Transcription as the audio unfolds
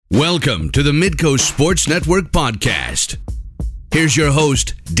Welcome to the Midcoast Sports Network podcast. Here's your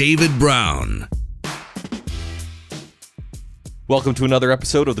host, David Brown. Welcome to another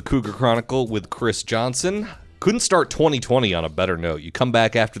episode of the Cougar Chronicle with Chris Johnson. Couldn't start 2020 on a better note. You come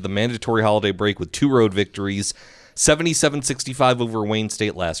back after the mandatory holiday break with two road victories, 77-65 over Wayne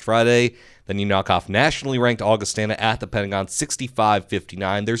State last Friday. Then you knock off nationally ranked Augustana at the Pentagon,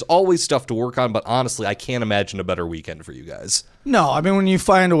 65-59. There's always stuff to work on, but honestly, I can't imagine a better weekend for you guys. No, I mean, when you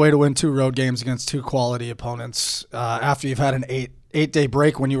find a way to win two road games against two quality opponents after you've had an eight-day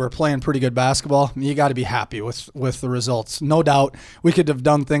break when you were playing pretty good basketball, you got to be happy with the results. No doubt we could have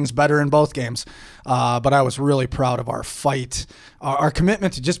done things better in both games, but I was really proud of our fight, our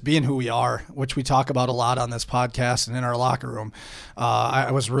commitment to just being who we are, which we talk about a lot on this podcast and in our locker room.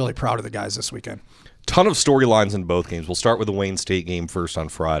 I was really proud of the guys this weekend. Ton of storylines in both games. We'll start with the Wayne State game first on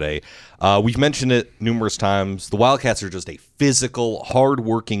Friday. We've mentioned it numerous times. The Wildcats are just a physical,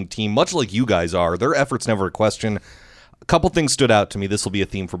 hard-working team, much like you guys are. Their effort's never a question. A couple things stood out to me. This will be a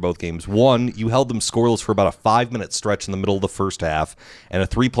theme for both games. One, you held them scoreless for about a 5-minute stretch in the middle of the first half and a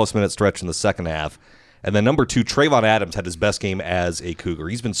 3+ minute stretch in the second half. And then number two, Trayvon Adams had his best game as a Cougar.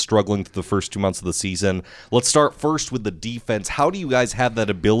 He's been struggling through the first 2 months of the season. Let's start first with the defense. How do you guys have that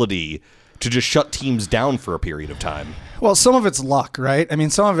ability to just shut teams down for a period of time? Well, some of it's luck, right? I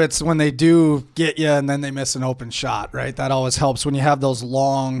mean, some of it's when they do get you and then they miss an open shot, right? That always helps when you have those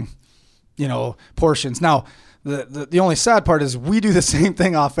long, portions. Now, the only sad part is we do the same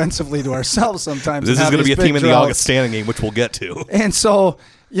thing offensively to ourselves sometimes. This is going to be a theme in the Augustana game, which we'll get to. And so,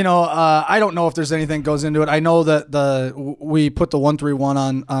 I don't know if there's anything goes into it. I know that we put the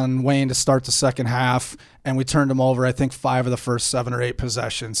 1-3-1 on Wayne to start the second half, and we turned them over, I think, 5 of the first 7 or 8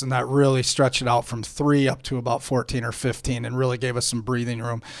 possessions, and that really stretched it out from 3 up to about 14 or 15 and really gave us some breathing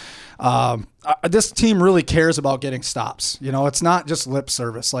room. This team really cares about getting stops. It's not just lip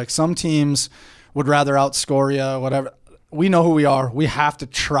service. Like some teams would rather outscore you, whatever. We know who we are. We have to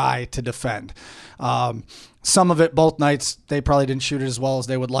try to defend. Some of it, both nights, they probably didn't shoot it as well as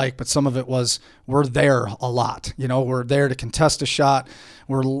they would like, but some of it was we're there a lot. We're there to contest a shot.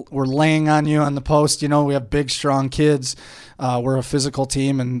 We're laying on you on the post. We have big, strong kids. We're a physical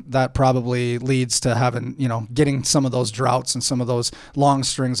team, and that probably leads to having, getting some of those droughts and some of those long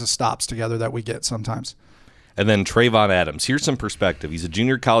strings of stops together that we get sometimes. And then Trayvon Adams. Here's some perspective. He's a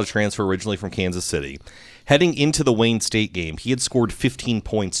junior college transfer originally from Kansas City. Heading into the Wayne State game, he had scored 15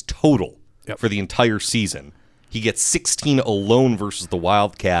 points total for the entire season. He gets 16 alone versus the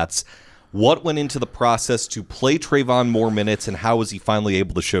Wildcats. What went into the process to play Trayvon more minutes, and how was he finally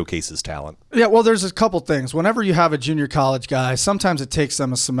able to showcase his talent? Yeah, well, there's a couple things. Whenever you have a junior college guy, sometimes it takes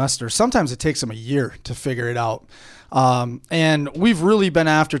them a semester. Sometimes it takes them a year to figure it out. And we've really been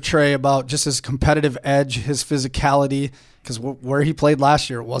after Trey about just his competitive edge, his physicality, because where he played last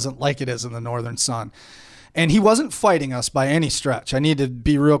year wasn't like it is in the Northern Sun. And he wasn't fighting us by any stretch. I need to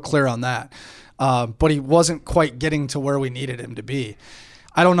be real clear on that. But he wasn't quite getting to where we needed him to be.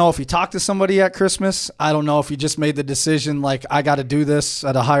 I don't know if he talked to somebody at Christmas. I don't know if he just made the decision like, I got to do this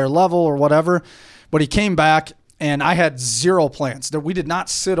at a higher level or whatever. But he came back, and I had zero plans. We did not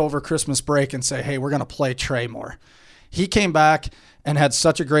sit over Christmas break and say, hey, we're going to play Trey more. He came back and had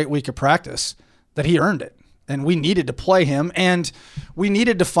such a great week of practice that he earned it. And we needed to play him, and we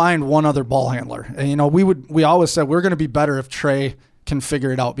needed to find one other ball handler. And, we always said we're going to be better if Trey can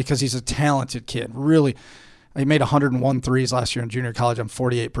figure it out because he's a talented kid. Really, he made 101 threes last year in junior college on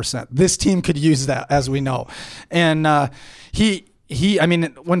 48%. This team could use that, as we know. And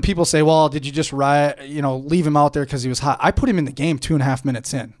when people say, well, did you just leave him out there because he was hot? I put him in the game 2.5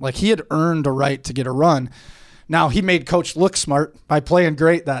 minutes in. Like, he had earned a right to get a run. Now, he made Coach look smart by playing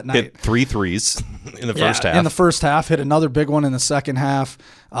great that night. Hit 3 threes in the first half. In the first half, hit another big one in the second half,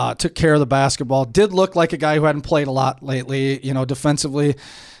 took care of the basketball. Did look like a guy who hadn't played a lot lately, defensively.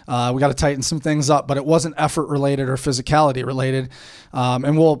 We got to tighten some things up, but it wasn't effort-related or physicality-related.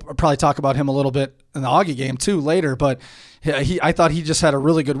 And we'll probably talk about him a little bit in the Augie game, too, later. But I thought he just had a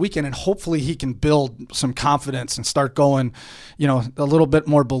really good weekend, and hopefully he can build some confidence and start going, a little bit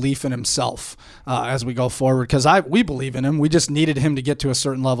more belief in himself as we go forward. Because we believe in him. We just needed him to get to a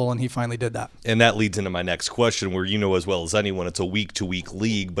certain level, and he finally did that. And that leads into my next question, where as well as anyone, it's a week-to-week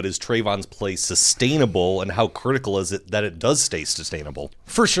league. But is Trayvon's play sustainable, and how critical is it that it does stay sustainable?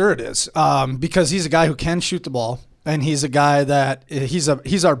 For sure it is, because he's a guy who can shoot the ball, and he's a guy that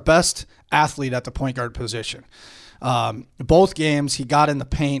he's our best athlete at the point guard position. Both games, he got in the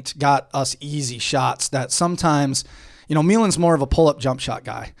paint, got us easy shots that sometimes, Milan's more of a pull-up jump shot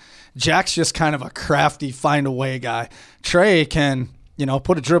guy. Jack's just kind of a crafty, find-a-way guy. Trey can,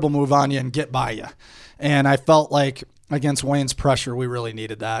 put a dribble move on you and get by you. And I felt like against Wayne's pressure, we really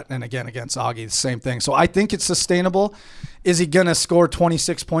needed that. And again, against Augie, the same thing. So I think it's sustainable. Is he going to score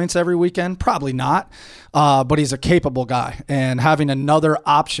 26 points every weekend? Probably not. But he's a capable guy. And having another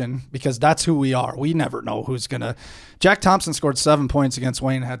option, because that's who we are. We never know who's going to. Jack Thompson scored 7 points against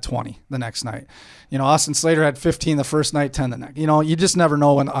Wayne and had 20 the next night. Austin Slater had 15 the first night, 10 the next. You just never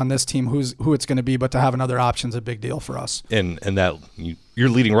know on this team who it's going to be, but to have another option is a big deal for us. And that you're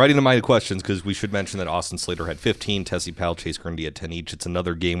leading right into my questions, because we should mention that Austin Slater had 15, Tessie Powell, Chase Grundy had 10 each. It's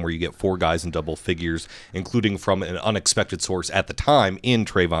another game where you get 4 guys in double figures, including from an unexpected source at the time in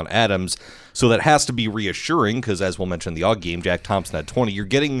Trayvon Adams. So that has to be reassuring, because as we'll mention in the Aug game, Jack Thompson had 20. You're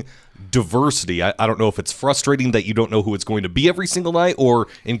getting diversity. I don't know if it's frustrating that you don't know who it's going to be every single night, or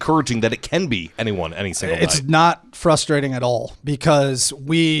encouraging that it can be anyone any single night. It's not frustrating at all, because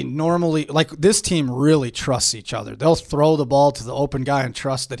we normally, this team really trusts each other. They'll throw the ball to the open guy and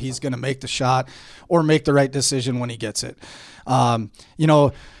trust that he's going to make the shot or make the right decision when he gets it. And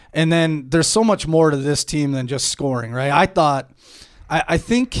then there's so much more to this team than just scoring, right? I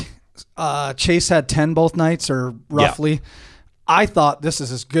think Chase had 10 both nights, or roughly. Yeah. I thought this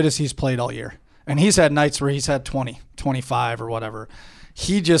is as good as he's played all year. And he's had nights where he's had 20, 25 or whatever.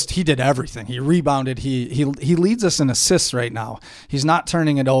 He did everything. He rebounded. He leads us in assists right now. He's not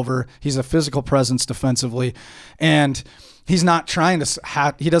turning it over. He's a physical presence defensively. And he's not trying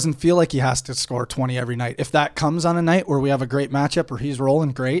to he doesn't feel like he has to score 20 every night. If that comes on a night where we have a great matchup or he's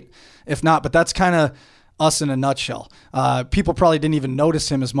rolling, great. If not, but that's kind of us in a nutshell. People probably didn't even notice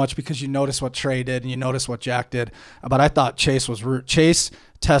him as much because you notice what Trey did and you notice what Jack did. But I thought Chase,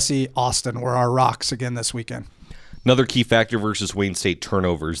 Tessie, Austin were our rocks again this weekend. Another key factor versus Wayne State,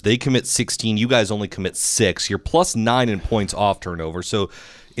 turnovers. They commit 16. You guys only commit 6. You're plus 9 in points off turnover. So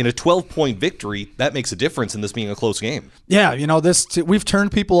in a 12-point victory, that makes a difference in this being a close game. Yeah, we've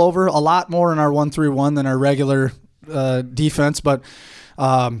turned people over a lot more in our 1-3-1 than our regular defense. But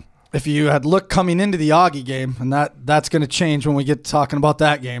if you had looked coming into the Augie game, and that's going to change when we get talking about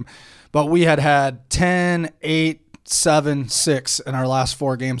that game, but we had 10, 8, 7, 6 in our last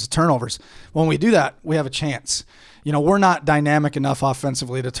 4 games of turnovers. When we do that, we have a chance. We're not dynamic enough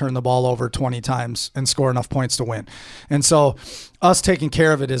offensively to turn the ball over 20 times and score enough points to win. And so us taking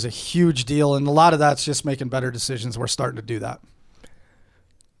care of it is a huge deal, and a lot of that's just making better decisions. We're starting to do that.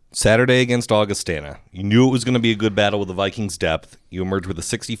 Saturday against Augustana. You knew it was going to be a good battle with the Vikings' depth. You emerged with a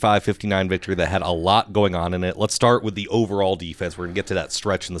 65-59 victory that had a lot going on in it. Let's start with the overall defense. We're going to get to that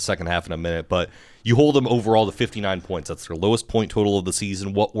stretch in the second half in a minute, but you hold them overall to 59 points. That's their lowest point total of the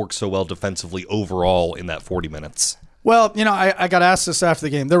season. What worked so well defensively overall in that 40 minutes? Well, I got asked this after the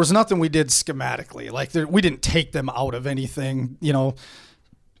game. There was nothing we did schematically. We didn't take them out of anything,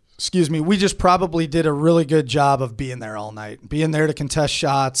 we just probably did a really good job of being there all night, being there to contest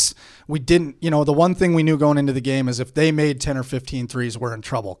shots. We didn't, the one thing we knew going into the game is if they made 10 or 15 threes, we're in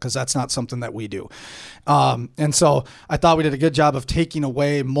trouble, because that's not something that we do. And so I thought we did a good job of taking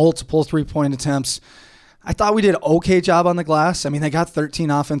away multiple 3-point attempts. I thought we did an okay job on the glass. I mean, they got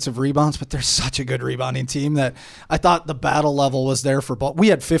 13 offensive rebounds, but they're such a good rebounding team that I thought the battle level was there for both. We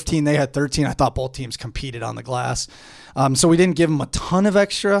had 15, they had 13. I thought both teams competed on the glass. So we didn't give them a ton of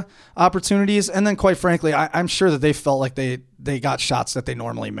extra opportunities. And then, quite frankly, I'm sure that they felt like they got shots that they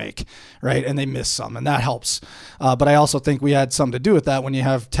normally make, right? And they missed some, and that helps. But I also think we had something to do with that when you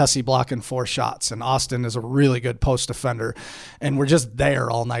have Tessie blocking 4 shots, and Austin is a really good post defender, and we're just there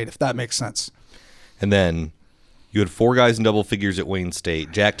all night, if that makes sense. And then you had 4 guys in double figures at Wayne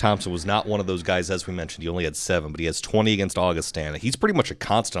State. Jack Thompson was not one of those guys, as we mentioned. He only had 7, but he has 20 against Augustana. He's pretty much a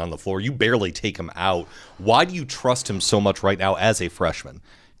constant on the floor. You barely take him out. Why do you trust him so much right now as a freshman?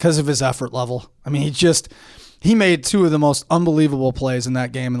 Because of his effort level. I mean, he made 2 of the most unbelievable plays in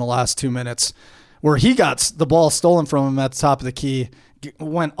that game in the last 2 minutes, where he got the ball stolen from him at the top of the key,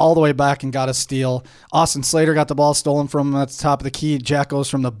 went all the way back and got a steal. Austin Slater got the ball stolen from him at the top of the key. Jack goes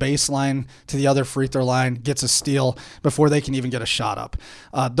from the baseline to the other free throw line, gets a steal before they can even get a shot up.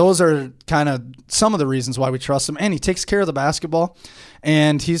 Those are kind of some of the reasons why we trust him. And he takes care of the basketball,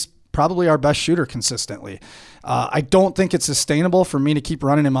 and he's probably our best shooter consistently. I don't think it's sustainable for me to keep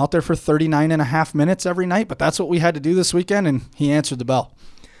running him out there for 39 and a half minutes every night, but that's what we had to do this weekend, and he answered the bell.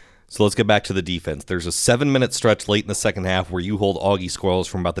 So let's get back to the defense. There's a 7-minute stretch late in the second half where you hold Augie scoreless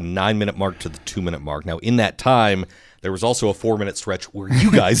from about the 9-minute mark to the 2-minute mark. Now, in that time, there was also a 4-minute stretch where you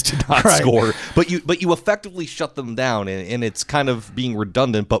guys did not right. score, but you effectively shut them down, and it's kind of being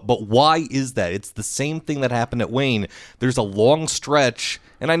redundant. But why is that? It's the same thing that happened at Wayne. There's a long stretch,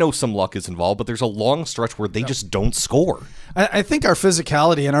 and I know some luck is involved, but there's a long stretch where they just don't score. I think our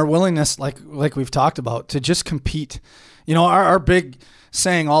physicality and our willingness, like we've talked about, to just compete Our big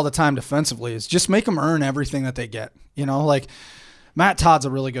saying all the time defensively is just make them earn everything that they get. Like Matt Todd's a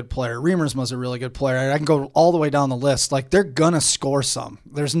really good player. Remersma's a really good player. I can go all the way down the list. Like, they're going to score some.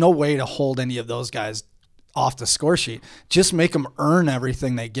 There's no way to hold any of those guys off the score sheet. Just make them earn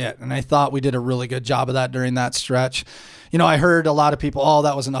everything they get. And I thought we did a really good job of that during that stretch. I heard a lot of people, oh,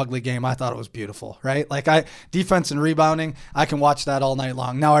 that was an ugly game. I thought it was beautiful, right? Like, defense and rebounding, I can watch that all night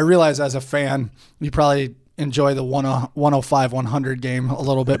long. Now, I realize as a fan, you probably enjoy the 105-100 game a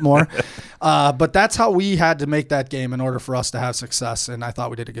little bit more. But that's how we had to make that game in order for us to have success, and I thought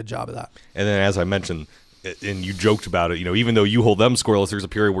we did a good job of that. And then, as I mentioned, and you joked about it, even though you hold them scoreless, there's a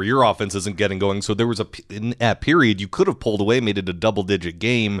period where your offense isn't getting going. So there was in that period you could have pulled away, made it a double-digit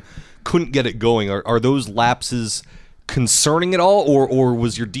game, couldn't get it going. Are those lapses concerning at all, or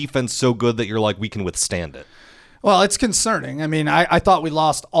was your defense so good that you're like, we can withstand it? Well, it's concerning. I mean, I thought we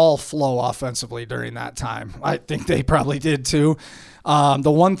lost all flow offensively during that time. I think they probably did too.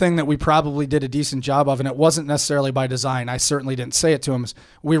 The one thing that we probably did a decent job of, and it wasn't necessarily by design, I certainly didn't say it to him, is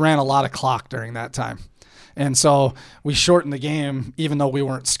we ran a lot of clock during that time. And so we shortened the game even though we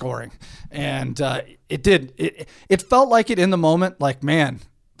weren't scoring. And it felt like it in the moment, like, man,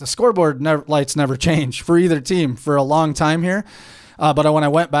 the scoreboard lights never change for either team for a long time here. But when I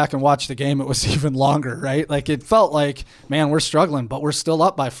went back and watched the game, it was even longer, right? Like, it felt like, man, we're struggling, but we're still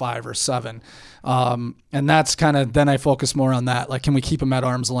up by 5 or 7. And that's kind of, then I focused more on that. Like, can we keep them at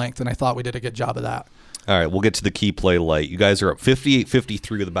arm's length? And I thought we did a good job of that. All right, we'll get to the key play late. You guys are up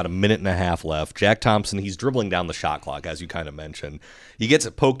 58-53 with about a minute and a half left. Jack Thompson, he's dribbling down the shot clock, as you kind of mentioned. He gets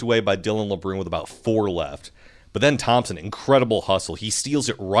it poked away by Dylan LeBrun with about 4 left. But then Thompson, incredible hustle. He steals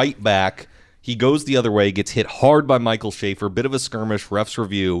it right back. He goes the other way, gets hit hard by Michael Schaefer. Bit of a skirmish, ref's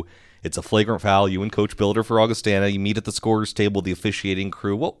review. It's a flagrant foul. You and Coach Builder for Augustana. You meet at the scorer's table, the officiating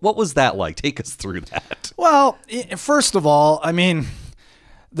crew. What was that like? Take us through that. Well, first of all, I mean,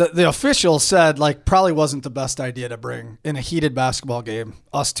 the official said, like, probably wasn't the best idea to bring in a heated basketball game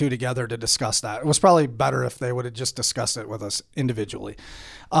us two together to discuss that. It was probably better if they would have just discussed it with us individually.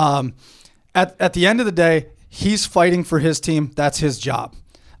 At the end of the day, he's fighting for his team. That's his job.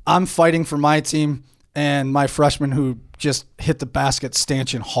 I'm fighting for my team and my freshman who just hit the basket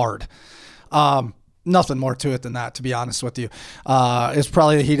stanchion hard. Nothing more to it than that, to be honest with you. It's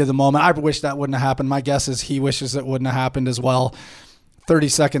probably the heat of the moment. I wish that wouldn't have happened. My guess is he wishes it wouldn't have happened as well. 30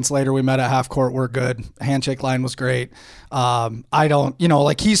 seconds later, we met at half court. We're good. Handshake line was great. I don't,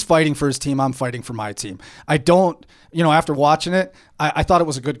 like, he's fighting for his team. I'm fighting for my team. I don't, after watching it, I thought it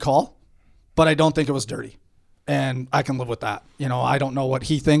was a good call, but I don't think it was dirty. And I can live with that. I don't know what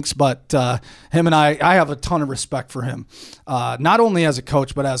he thinks, but him and I have a ton of respect for him, not only as a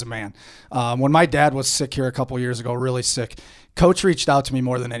coach, but as a man. When my dad was sick here a couple years ago, really sick, Coach reached out to me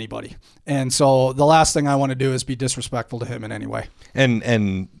more than anybody. And so the last thing I want to do is be disrespectful to him in any way.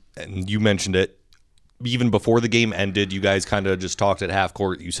 And you mentioned it. Even before the game ended, you guys kind of just talked at half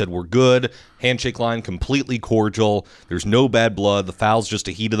court. You said, we're good. Handshake line, completely cordial. There's no bad blood. The foul's just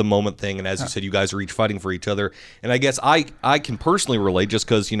a heat of the moment thing. And as you said, you guys are each fighting for each other. And I guess I can personally relate just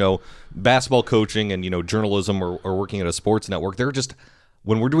because, basketball coaching and, journalism or working at a sports network, they're just,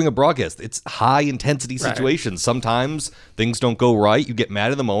 when we're doing a broadcast, it's high intensity situations. Right. Sometimes things don't go right. You get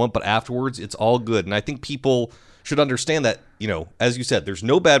mad in the moment, but afterwards it's all good. And I think people should understand that, as you said, there's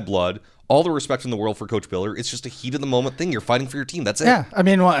no bad blood. All the respect in the world for Coach Biller. It's just a heat of the moment thing. You're fighting for your team. That's it. Yeah. I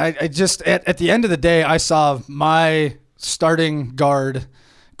mean, I just, at the end of the day, I saw my starting guard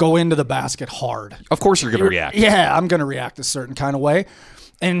go into the basket hard. Of course you're going to react. Yeah, I'm going to react a certain kind of way.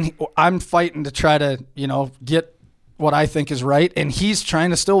 And I'm fighting to try to, get what I think is right. And he's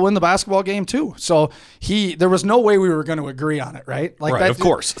trying to still win the basketball game too. So there was no way we were going to agree on it, right? Like, right, of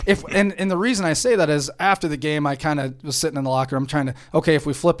course. And the reason I say that is after the game, I kind of was sitting in the locker room trying to, okay, if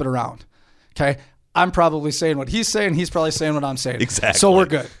we flip it around, okay, I'm probably saying what he's saying. He's probably saying what I'm saying. Exactly. So we're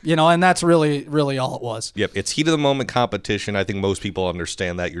good, and that's really, really all it was. Yep. It's heat of the moment competition. I think most people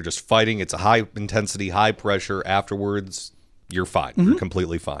understand that. You're just fighting. It's a high intensity, high pressure. Afterwards, you're fine. Mm-hmm. You're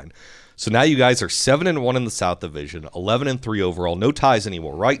completely fine. So now you guys are 7-1 in the South Division, 11-3 overall. No ties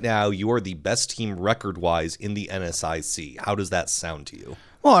anymore. Right now, you are the best team record-wise in the NSIC. How does that sound to you?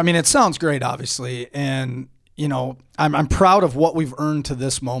 Well, I mean, it sounds great, obviously, and I'm proud of what we've earned to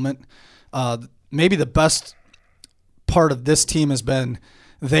this moment. Maybe the best part of this team has been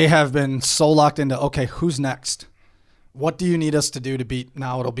they have been so locked into, okay, who's next? What do you need us to do to beat?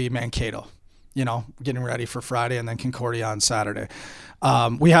 Now it'll be Mankato. getting ready for Friday and then Concordia on Saturday.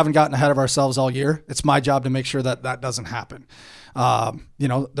 We haven't gotten ahead of ourselves all year. It's my job to make sure that that doesn't happen.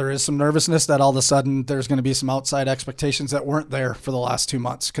 There is some nervousness that all of a sudden there's going to be some outside expectations that weren't there for the last 2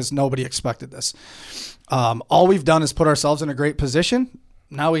 months because nobody expected this. All we've done is put ourselves in a great position.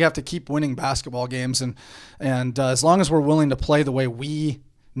 Now we have to keep winning basketball games, and as long as we're willing to play the way we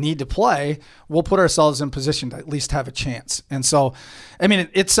need to play, we'll put ourselves in position to at least have a chance. And so,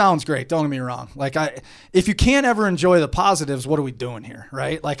 it sounds great. Don't get me wrong. If you can't ever enjoy the positives, what are we doing here,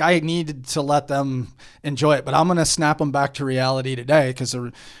 right? I needed to let them enjoy it, but I'm going to snap them back to reality today because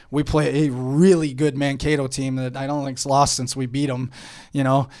we play a really good Mankato team that I don't think's lost since we beat them,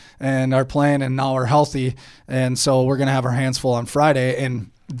 and are playing and now are healthy. And so we're going to have our hands full on Friday,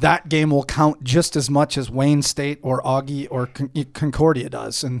 and that game will count just as much as Wayne State or Augie or Concordia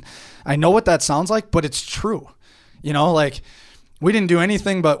does. And I know what that sounds like, but it's true. We didn't do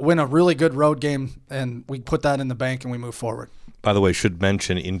anything but win a really good road game, and we put that in the bank and we move forward. By the way, should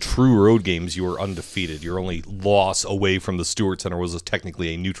mention, in true road games, you were undefeated. Your only loss away from the Stewart Center was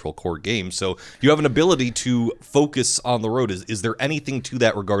technically a neutral court game. So you have an ability to focus on the road. Is there anything to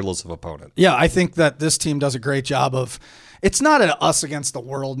that regardless of opponent? Yeah, I think that this team does a great job of – it's not an us against the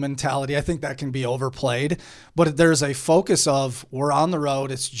world mentality. I think that can be overplayed. But there's a focus of we're on the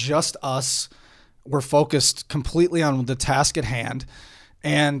road. It's just us. We're focused completely on the task at hand.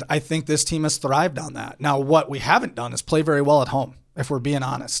 And I think this team has thrived on that. Now, what we haven't done is play very well at home, if we're being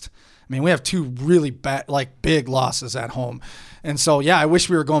honest. We have 2 really bad, big losses at home. And so, yeah, I wish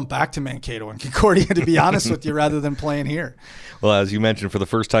we were going back to Mankato and Concordia, to be honest with you, rather than playing here. Well, as you mentioned, for the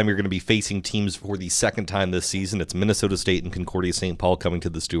first time, you're going to be facing teams for the second time this season. It's Minnesota State and Concordia St. Paul coming to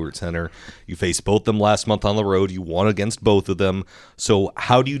the Stewart Center. You faced both them last month on the road. You won against both of them. So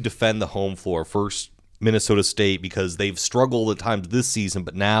how do you defend the home floor? First, Minnesota State, because they've struggled at times this season,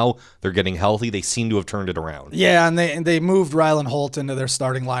 but now they're getting healthy. They seem to have turned it around. Yeah, and they moved Rylan Holt into their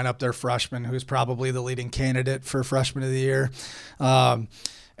starting lineup, their freshman, who's probably the leading candidate for freshman of the year.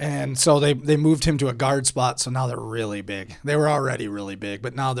 And so they moved him to a guard spot, so now they're really big. They were already really big,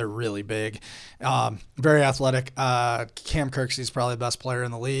 but now they're really big. Very athletic. Cam Kirksey's probably the best player in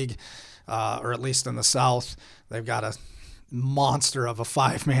the league, or at least in the South. They've got a monster of a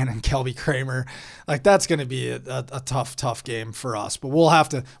 5-man in Kelby Kramer. That's going to be a tough game for us. But we'll have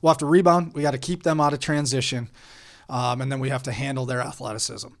to rebound. We got to keep them out of transition, and then we have to handle their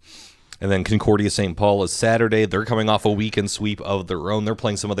athleticism. And then Concordia St. Paul is Saturday. They're coming off a weekend sweep of their own. They're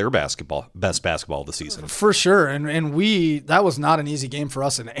playing some of their best basketball of the season. For sure. And that was not an easy game for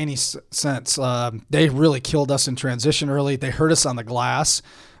us in any sense. They really killed us in transition early. They hurt us on the glass.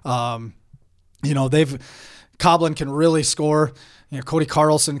 Coblin can really score. Cody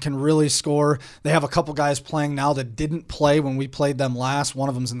Carlson can really score. They have a couple guys playing now that didn't play when we played them last. One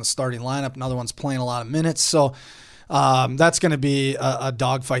of them's in the starting lineup. Another one's playing a lot of minutes. So that's going to be a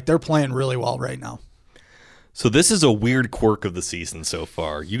dogfight. They're playing really well right now. So this is a weird quirk of the season so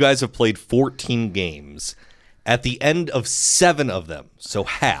far. You guys have played 14 games. At the end of 7 of them, so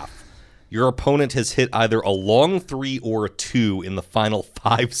half, your opponent has hit either a long 3 or a 2 in the final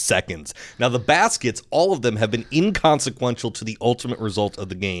 5 seconds. Now, the baskets, all of them have been inconsequential to the ultimate result of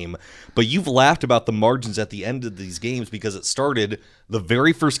the game, but you've laughed about the margins at the end of these games because it started the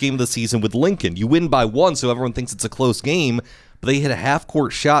very first game of the season with Lincoln. You win by 1, so everyone thinks it's a close game, but they hit a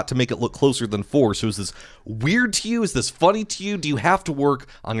half-court shot to make it look closer than 4. So is this weird to you? Is this funny to you? Do you have to work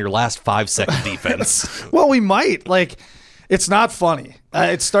on your last 5-second defense? Well, we might. It's not funny.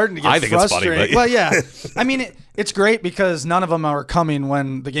 It's starting to get frustrating. It's funny, but well, yeah. It's great because none of them are coming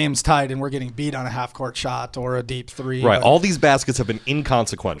when the game's tied and we're getting beat on a half-court shot or a deep 3. Right. All these baskets have been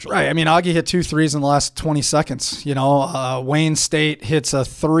inconsequential. Right. Augie hit 2 threes in the last 20 seconds. Wayne State hits a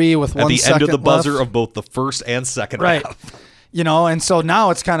 3 with 1 second left. At the end of the buzzer of both the first and second half. And so now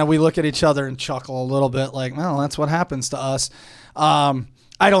it's kind of we look at each other and chuckle a little bit well, that's what happens to us.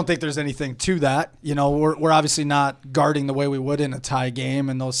 I don't think there's anything to that. We're obviously not guarding the way we would in a tie game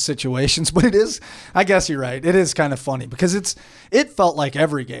in those situations, but it is, I guess you're right. It is kind of funny because it felt like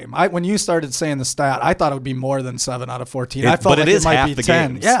every game. When you started saying the stat, I thought it would be more than 7 out of 14. I felt like it might be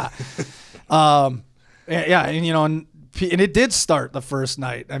 10. Games. Yeah. And it did start the first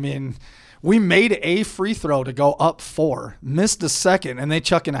night. We made a free throw to go up 4, missed the second, and they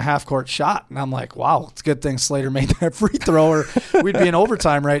chuck in a half-court shot. And I'm like, wow, it's a good thing Slater made that free throw or we'd be in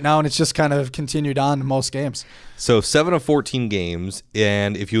overtime right now, and it's just kind of continued on in most games. So 7 of 14 games,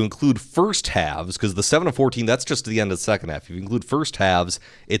 and if you include first halves, because the 7 of 14, that's just to the end of the second half. If you include first halves,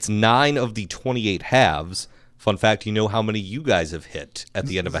 it's 9 of the 28 halves. Fun fact, you know how many you guys have hit at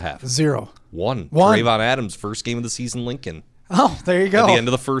the end of a half? 0. 1. Trayvon Adams, first game of the season, Lincoln. Oh, there you go. At the end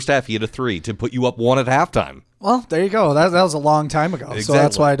of the first half, he hit a 3 to put you up 1 at halftime. Well, there you go. That was a long time ago, Exactly. so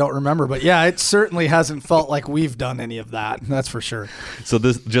that's why I don't remember. But yeah, it certainly hasn't felt like we've done any of that. That's for sure. So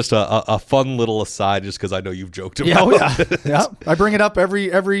this just a fun little aside, just because I know you've joked about it. Yeah. I bring it up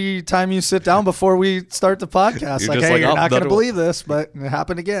every time you sit down before we start the podcast. You're Like, just hey, like, you're oh, not going to that'll- believe this, but it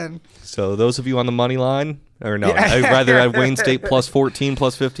happened again. So those of you on the money line, or no, I'd rather have Wayne State plus 14,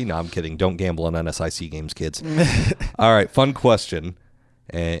 plus 50. No, I'm kidding. Don't gamble on NSIC games, kids. All right, fun question.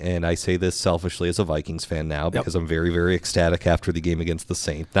 And I say this selfishly as a Vikings fan now because I'm very, very ecstatic after the game against the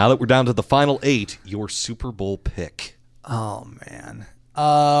Saints. Now that we're down to the final 8, your Super Bowl pick. Oh, man.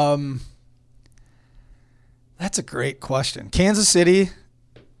 That's a great question. Kansas City.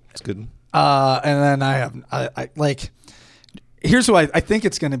 That's good. And then I like, here's who I think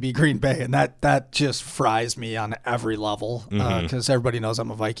it's going to be Green Bay. And that just fries me on every level because everybody knows I'm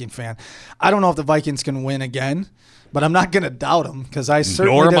a Viking fan. I don't know if the Vikings can win again, but I'm not going to doubt them because I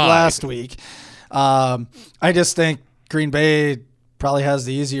certainly did last week. I just think Green Bay probably has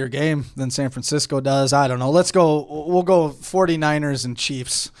the easier game than San Francisco does. I don't know. We'll go 49ers and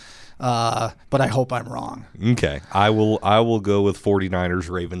Chiefs. But I hope I'm wrong. Okay. I will go with 49ers,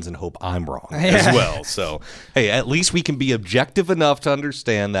 Ravens, and hope I'm wrong as well. So, hey, at least we can be objective enough to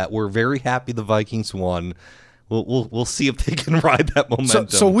understand that we're very happy the Vikings won. We'll see if they can ride that momentum.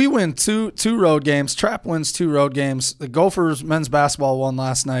 So we win two road games. Trap wins 2 road games. The Gophers men's basketball won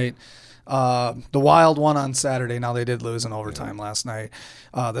last night. The Wild won on Saturday. Now they did lose in overtime last night.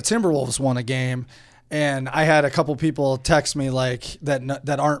 The Timberwolves won a game. And I had a couple people text me like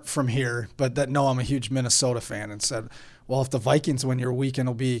that aren't from here, but that know I'm a huge Minnesota fan and said, well, if the Vikings win, your weekend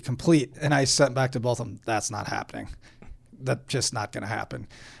will be complete. And I sent back to both of them, that's not happening. That's just not going to happen.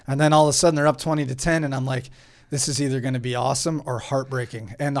 And then all of a sudden they're up 20-10, and I'm like, this is either going to be awesome or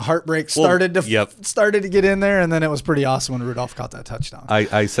heartbreaking. And the heartbreak started to get in there, and then it was pretty awesome when Rudolph caught that touchdown.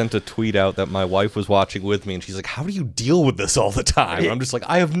 I sent a tweet out that my wife was watching with me, and she's like, how do you deal with this all the time? I'm just like,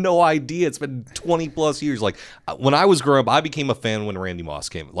 I have no idea. It's been 20 plus years. Like, when I was growing up, I became a fan when Randy Moss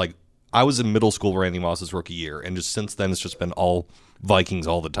came. Like, I was in middle school Randy Moss's rookie year, and just since then it's just been all Vikings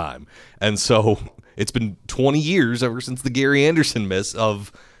all the time. And so it's been 20 years ever since the Gary Anderson miss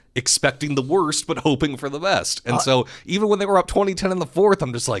of expecting the worst but hoping for the best. And so even when they were up 20-10 in the fourth,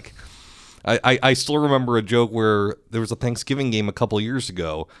 I'm just like, I still remember a joke where there was a Thanksgiving game a couple of years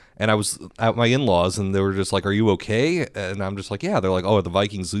ago, and I was at my in-laws, and they were just like, are you okay? And I'm just like, yeah. They're like, oh, are the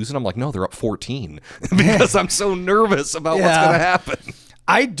Vikings losing? I'm like, no, they're up 14 because I'm so nervous about what's going to happen.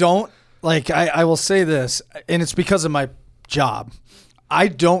 I don't, like, I will say this, and it's because of my job. I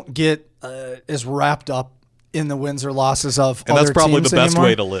don't get as wrapped up in the wins or losses of and other that's probably teams the best anymore.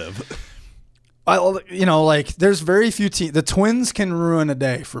 way to live. Like there's very few teams. The Twins can ruin a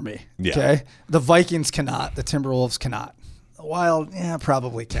day for me. Yeah. Okay, the Vikings cannot. The Timberwolves cannot. The Wild,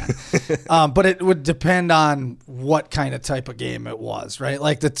 probably can. But it would depend on what kind of type of game it was, right?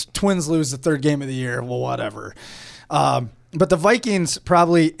 Like the Twins lose the 3rd game of the year. Well, whatever. But the Vikings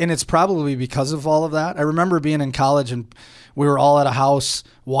probably, and it's probably because of all of that. I remember being in college and we were all at a house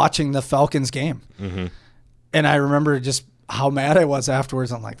watching the Falcons game. Mm-hmm. And I remember just how mad I was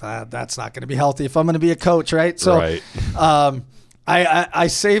afterwards. I'm like, that's not going to be healthy if I'm going to be a coach, right? So right. I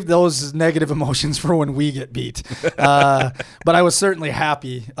saved those negative emotions for when we get beat. But I was certainly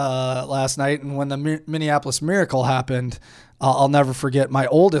happy last night. And when the Minneapolis Miracle happened, I'll never forget. My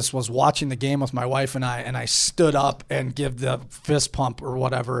oldest was watching the game with my wife and I stood up and give the fist pump or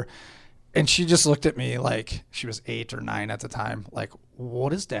whatever. And she just looked at me like, she was 8 or 9 at the time, like,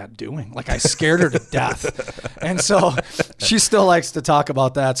 what is Dad doing? Like, I scared her to death. And so she still likes to talk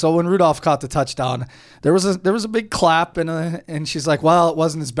about that. So when Rudolph caught the touchdown, there was a big clap and she's like, well, it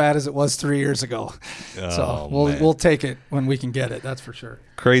wasn't as bad as it was 3 years ago. So we'll take it when we can get it. That's for sure.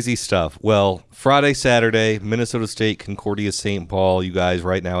 Crazy stuff. Well, Friday, Saturday, Minnesota State, Concordia, St. Paul. You guys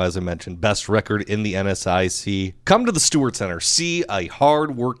right now, as I mentioned, best record in the NSIC. Come to the Stewart Center. See a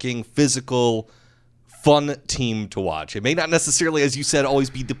hard-working, physical, fun team to watch. It may not necessarily, as you said, always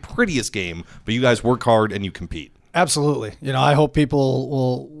be the prettiest game, but you guys work hard and you compete. Absolutely. I hope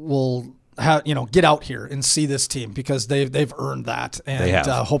people will have, get out here and see this team because they've earned that, and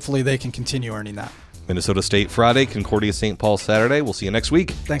hopefully they can continue earning that. Minnesota State Friday, Concordia St. Paul Saturday. We'll see you next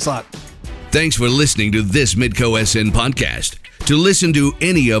week. Thanks a lot. Thanks for listening to this Midco SN podcast. To listen to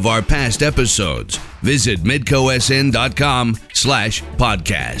any of our past episodes, visit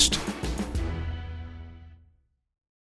midcosn.com/podcast.